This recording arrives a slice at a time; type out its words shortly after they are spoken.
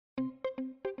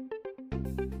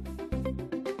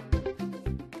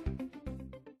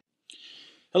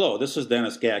Hello, this is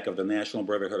Dennis Gack of the National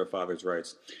Brotherhood of Fathers'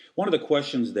 Rights. One of the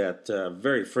questions that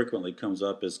very frequently comes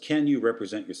up is, can you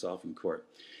represent yourself in court?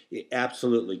 You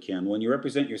absolutely can. When you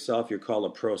represent yourself, you're called a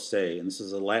pro se, and this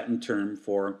is a Latin term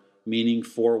for meaning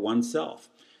for oneself.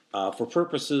 For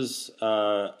purposes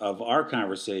of our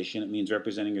conversation, it means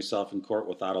representing yourself in court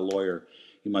without a lawyer.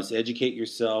 You must educate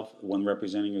yourself when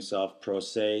representing yourself pro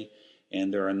se.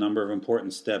 And there are a number of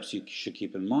important steps you should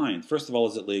keep in mind. First of all,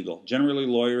 is it legal? Generally,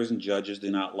 lawyers and judges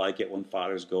do not like it when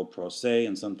fathers go pro se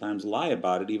and sometimes lie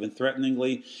about it, even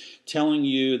threateningly telling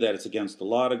you that it's against the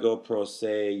law to go pro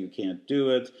se, you can't do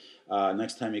it.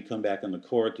 Next time you come back in the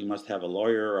court, you must have a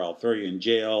lawyer or I'll throw you in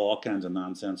jail, all kinds of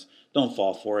nonsense. Don't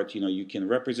fall for it. You can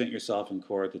represent yourself in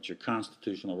court. It's your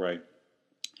constitutional right.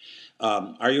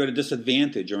 Are you at a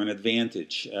disadvantage or an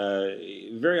advantage?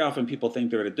 Very often people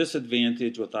think they're at a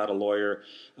disadvantage without a lawyer.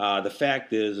 The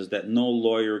fact is that no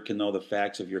lawyer can know the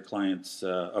facts of your client's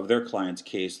of their client's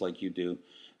case like you do,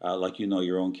 like you know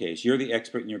your own case. You're the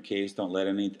expert in your case. Don't let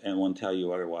anyone tell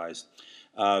you otherwise.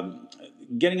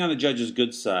 Getting on the judge's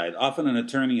good side. Often an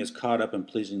attorney is caught up in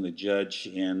pleasing the judge,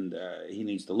 and he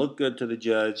needs to look good to the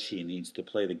judge. He needs to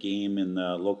play the game in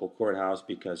the local courthouse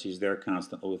because he's there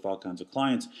constantly with all kinds of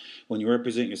clients. When you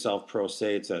represent yourself pro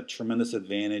se, it's a tremendous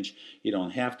advantage. You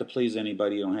don't have to please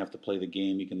anybody. You don't have to play the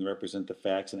game. You can represent the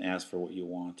facts and ask for what you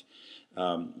want.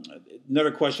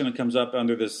 Another question that comes up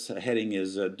under this heading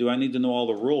is, do I need to know all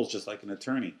the rules just like an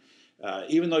attorney?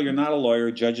 Even though you're not a lawyer,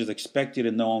 judges expect you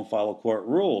to know and follow court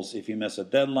rules. If you miss a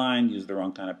deadline, use the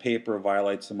wrong kind of paper,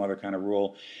 violate some other kind of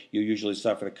rule, you usually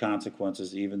suffer the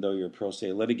consequences even though you're a pro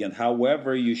se litigant.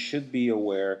 However, you should be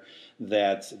aware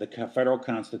that the federal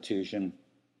constitution,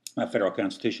 not federal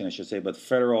constitution I should say, but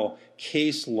federal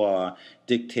case law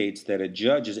dictates that a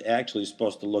judge is actually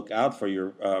supposed to look out for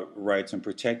your rights and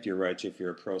protect your rights if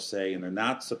you're a pro se, and they're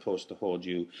not supposed to hold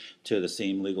you to the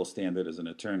same legal standard as an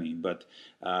attorney. But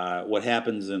what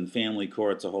happens in family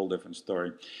court's a whole different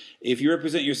story. If you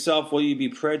represent yourself, will you be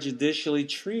prejudicially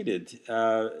treated?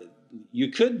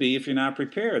 You could be if you're not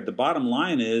prepared. The bottom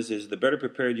line is the better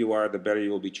prepared you are, the better you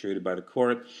will be treated by the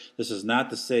court. This is not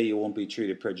to say you won't be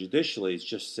treated prejudicially. It's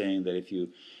just saying that if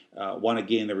you want to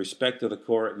gain the respect of the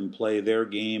court and play their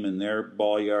game in their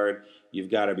ball yard,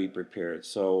 you've got to be prepared.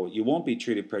 So you won't be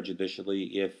treated prejudicially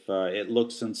if it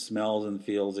looks and smells and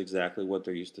feels exactly what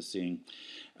they're used to seeing.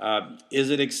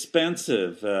 Is it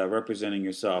expensive representing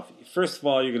yourself? First of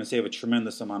all, you're going to save a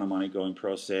tremendous amount of money going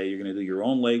pro se. You're going to do your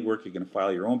own legwork. You're going to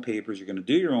file your own papers. You're going to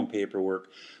do your own paperwork.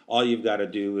 All you've got to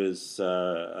do is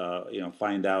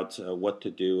find out what to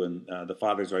do, and the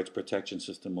Father's Rights Protection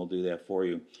System will do that for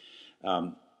you.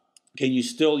 Can you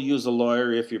still use a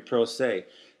lawyer if you're pro se?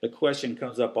 The question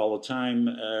comes up all the time.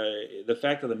 The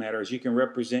fact of the matter is you can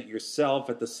represent yourself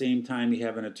at the same time you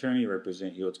have an attorney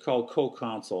represent you. It's called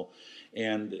co-counsel.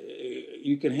 And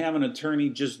you can have an attorney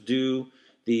just do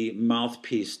the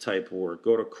mouthpiece type work,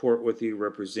 go to court with you,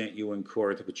 represent you in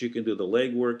court, but you can do the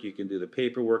legwork, you can do the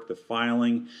paperwork, the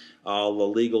filing, all the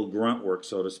legal grunt work,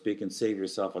 so to speak, and save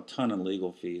yourself a ton in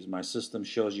legal fees. My system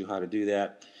shows you how to do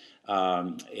that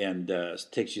and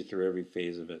takes you through every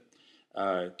phase of it.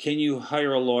 Can you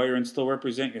hire a lawyer and still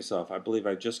represent yourself? I believe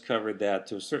I just covered that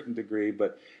to a certain degree,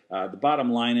 but the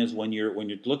bottom line is when you're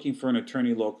looking for an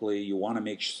attorney locally, you want to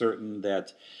make certain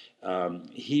that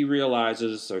he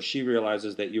realizes or she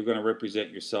realizes that you're going to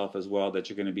represent yourself as well, that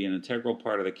you're going to be an integral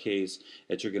part of the case,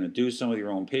 that you're going to do some of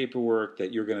your own paperwork,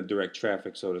 that you're going to direct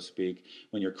traffic, so to speak.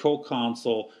 When you're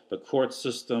co-counsel, the court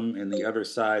system and the other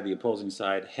side, the opposing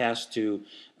side, has to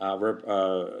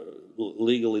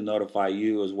legally notify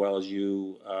you as well as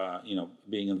you,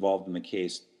 being involved in the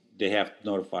case. They have to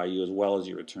notify you as well as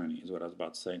your attorney, is what I was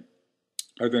about to say.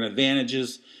 Are there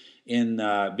advantages in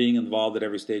being involved at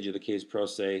every stage of the case pro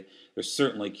se? There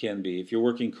certainly can be. If you're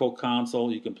working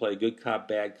co-counsel, you can play good cop,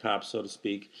 bad cop, so to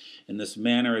speak. In this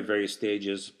manner, at various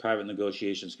stages, private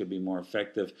negotiations could be more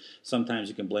effective. Sometimes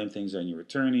you can blame things on your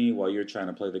attorney while you're trying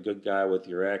to play the good guy with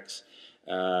your ex.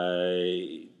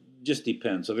 Just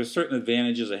depends. So there's certain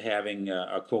advantages of having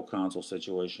a co-counsel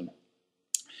situation.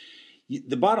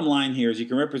 The bottom line here is you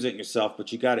can represent yourself,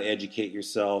 but you got to educate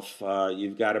yourself.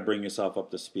 You've got to bring yourself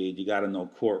up to speed. You got to know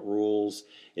court rules.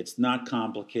 It's not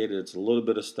complicated. It's a little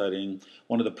bit of studying.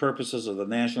 One of the purposes of the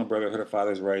National Brotherhood of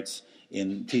Fathers' Rights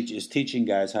is teaching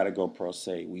guys how to go pro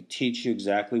se. We teach you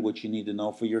exactly what you need to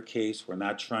know for your case. We're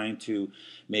not trying to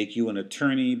make you an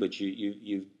attorney, but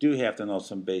you do have to know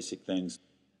some basic things.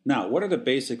 Now, what are the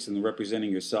basics in representing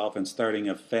yourself and starting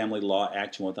a family law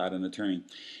action without an attorney?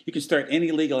 You can start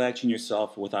any legal action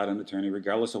yourself without an attorney,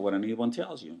 regardless of what anyone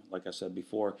tells you, like I said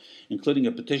before, including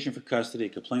a petition for custody, a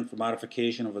complaint for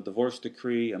modification of a divorce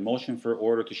decree, a motion for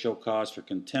order to show cause for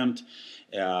contempt,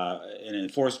 an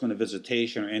enforcement of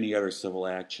visitation, or any other civil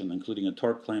action, including a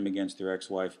tort claim against your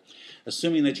ex-wife.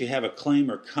 Assuming that you have a claim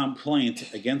or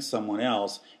complaint against someone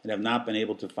else and have not been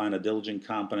able to find a diligent,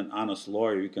 competent, honest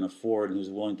lawyer you can afford and who's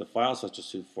willing to file such a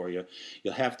suit for you,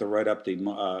 you'll have to write up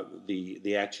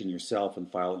the action yourself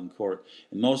and file it in court.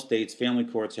 In most states, family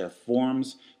courts have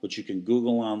forms which you can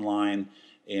Google online,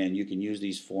 and you can use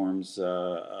these forms,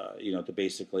 to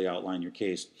basically outline your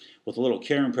case. With a little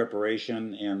care and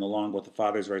preparation, and along with the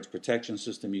Father's Rights Protection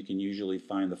System, you can usually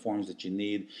find the forms that you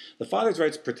need. The Father's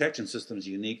Rights Protection System is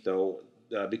unique, though,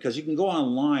 because you can go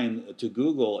online to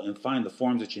Google and find the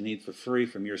forms that you need for free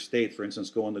from your state. For instance,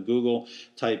 go into Google,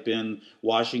 type in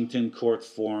Washington court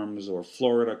forms or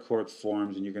Florida court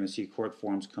forms, and you're going to see court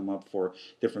forms come up for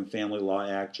different family law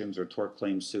actions or tort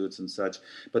claim suits and such.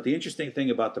 But the interesting thing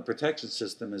about the protection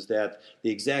system is that the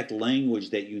exact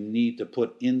language that you need to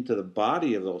put into the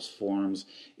body of those forms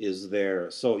is there.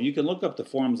 So you can look up the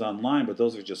forms online, but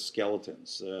those are just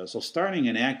skeletons. So starting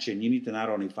an action, you need to not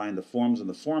only find the forms in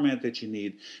the format that you need,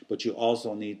 but you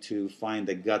also need to find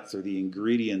the guts or the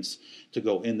ingredients to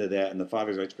go into that, and the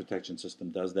Father's Rights Protection System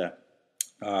does that.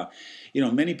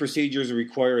 Many procedures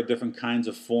require different kinds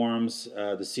of forms.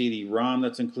 The CD-ROM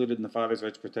that's included in the Father's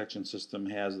Rights Protection System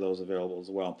has those available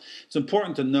as well. It's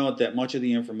important to note that much of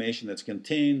the information that's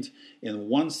contained in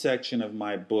one section of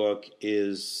my book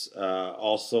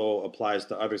also applies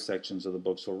to other sections of the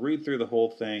book. So read through the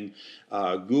whole thing,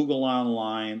 Google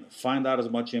online, find out as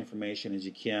much information as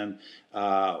you can.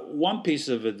 One piece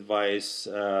of advice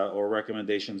or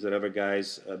recommendations that other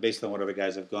guys, based on what other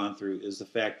guys have gone through, is the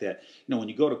fact that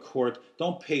when you go to court,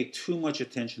 don't pay too much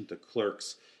attention to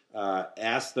clerks.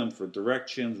 Ask them for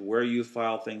directions, where you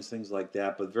file things like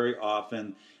that. But very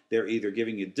often they're either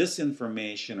giving you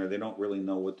disinformation or they don't really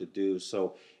know what to do.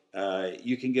 So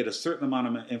you can get a certain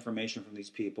amount of information from these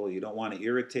people. You don't want to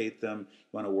irritate them. You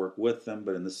want to work with them.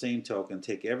 But in the same token,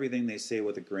 take everything they say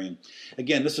with a grain.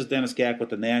 Again, this is Dennis Gack with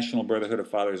the National Brotherhood of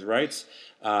Fathers' Rights.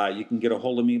 You can get a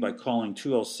hold of me by calling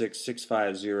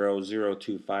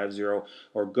 206-650-0250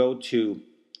 or go to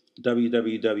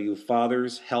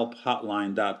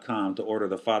www.fathershelphotline.com to order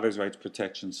the Father's Rights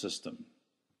Protection System.